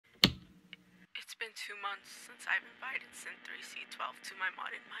It's been 2 months since I've invited Sin3c12 to my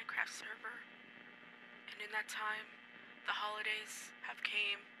modded Minecraft server. And in that time, the holidays have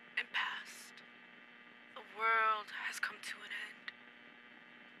came and passed. The world has come to an end.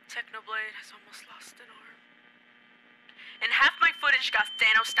 Technoblade has almost lost an arm. And half my footage got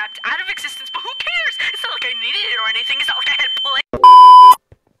Thanos snapped out of existence, but who cares? It's not like I needed it or anything, it's not like I had play.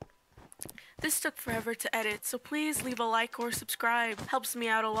 This took forever to edit, so please leave a like or subscribe. Helps me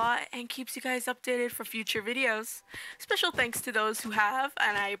out a lot and keeps you guys updated for future videos. Special thanks to those who have,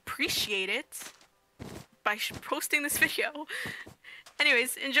 and I appreciate it by posting this video.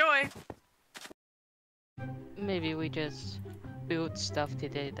 Anyways, enjoy! Maybe we just build stuff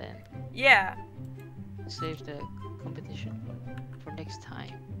today then. Yeah. Save the competition for next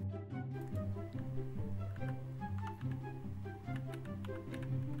time.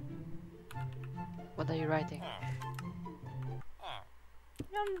 What are you writing?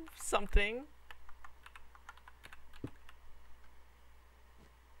 Something.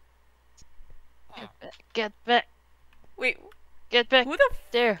 Get back! Get back! Wait, Get back! who the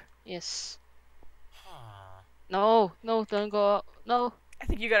There! Yes. No! No, don't go up. No! I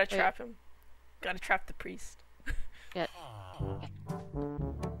think you gotta trap him. Gotta trap the priest. Get.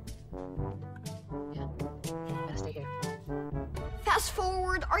 Yeah. Gotta stay here. Fast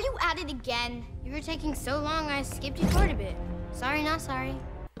forward, are you at it again? You were taking so long, I skipped you forward a bit. Sorry, not sorry.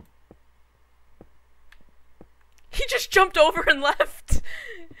 He just jumped over and left.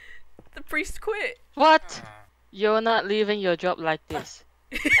 The priest quit. What? You're not leaving your job like this.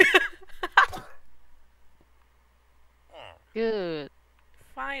 Good.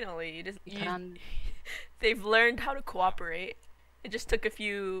 Finally, Can't- they've learned how to cooperate. It just took a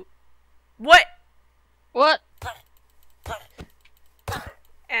few. What? What?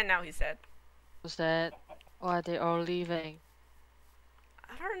 And now he's dead. Was that? Why are they all leaving?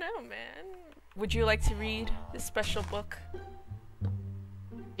 I don't know, man. Would you like to read this special book?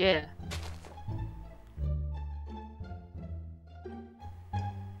 Yeah.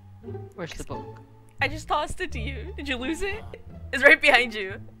 Where's the book? I just tossed it to you. Did you lose it? It's right behind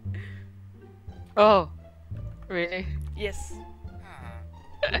you. Oh, really? Yes.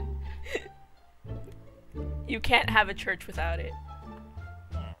 You can't have a church without it.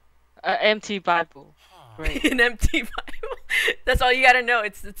 An empty Bible. Great. An empty Bible. That's all you gotta know.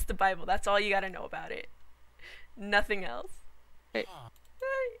 It's the Bible. That's all you gotta know about it. Nothing else. Hey.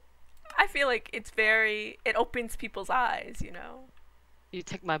 I feel like it opens people's eyes, you know? You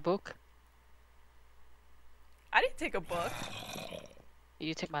take my book? I didn't take a book.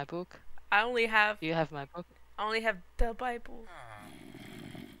 You take my book? I only have You have my book? the Bible.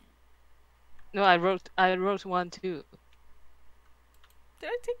 No, I wrote one too. Did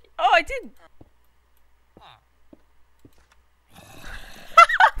I take? Oh, I did.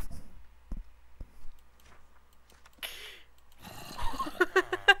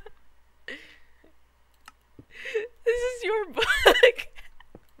 This is your book.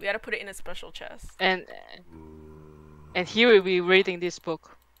 We gotta put it in a special chest. And he will be reading this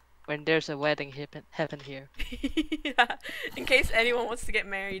book when there's a wedding happen here. Yeah. In case anyone wants to get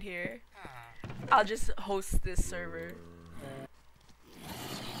married here, I'll just host this server.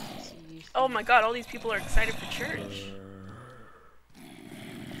 Oh my god, all these people are excited for church.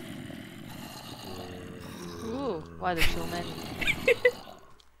 Ooh, why there's so many?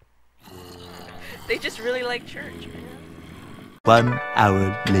 They just really like church, man. 1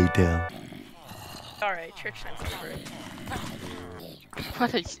 hour later. Alright, church time's over. Why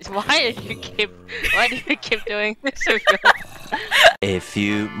do you keep doing this? A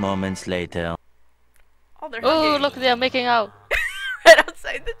few moments later. Oh, they're Oh, hugging. look, they're making out. Right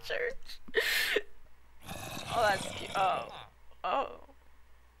outside the church. Oh, that's cute. Oh. Oh.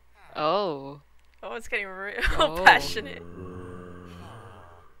 Oh. Oh, it's getting real Oh. passionate.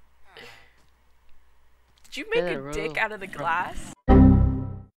 Did you make Better a dick roll. out of the glass?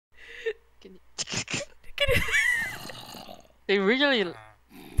 They really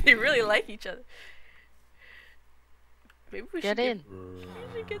They really like each other. Maybe we get should in. Maybe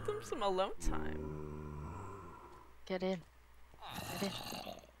we should get them some alone time. Get in. Get in.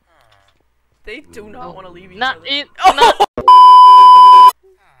 They do not No. want to leave each Not other. in. Oh!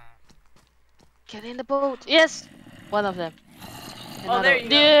 Get in the boat. Yes. One of them. Oh, there you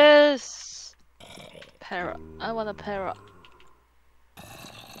go. Yes. Parrot. I want a parrot.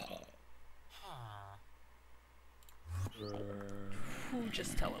 Who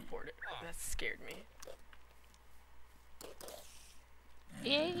just teleported? That scared me.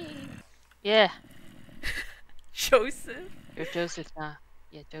 Yay. Yeah. Joseph? You're Joseph now.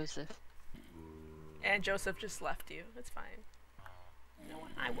 Yeah, Joseph. And Joseph just left you. It's fine. You know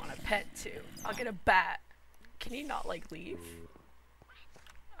what? I want a pet too. I'll get a bat. Can he not like leave?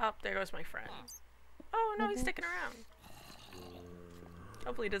 Oh, there goes my friend. Oh no, he's sticking around.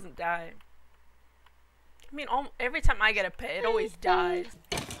 Hopefully he doesn't die. I mean, every time I get a pet, it always dies.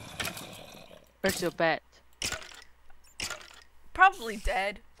 Where's your bat? Probably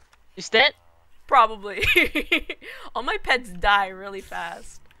dead. Is dead? Probably. All my pets die really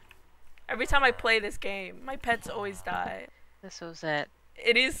fast. Every time I play this game, my pets always die. That's so sad.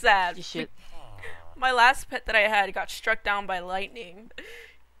 It is sad. You should. My last pet that I had got struck down by lightning.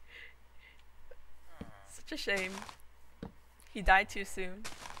 Such a shame. He died too soon.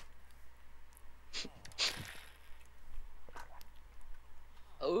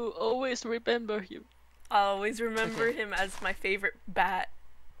 Oh, always remember him. I'll always remember him as my favorite bat.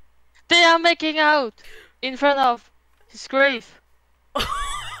 They are making out in front of his grave.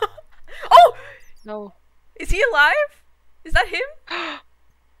 Oh! No. Is he alive? Is that him?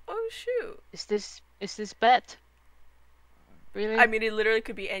 Oh shoot. Is this bat? Really? I mean, it literally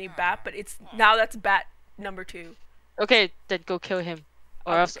could be any bat, but that's bat number 2. Okay, then go kill him.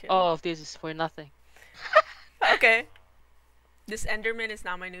 Or I'll else kill him. all of this is for nothing. Okay. This Enderman is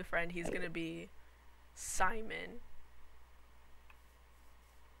now my new friend. He's gonna be Simon.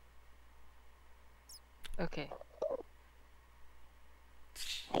 Okay.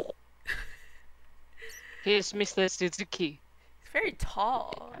 Here's Mr. Suzuki. He's very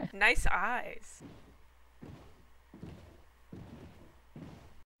tall. Nice eyes.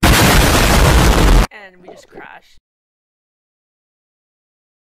 And we just crashed.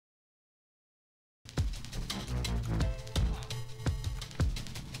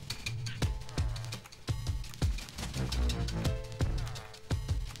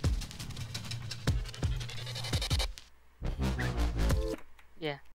 Yeah.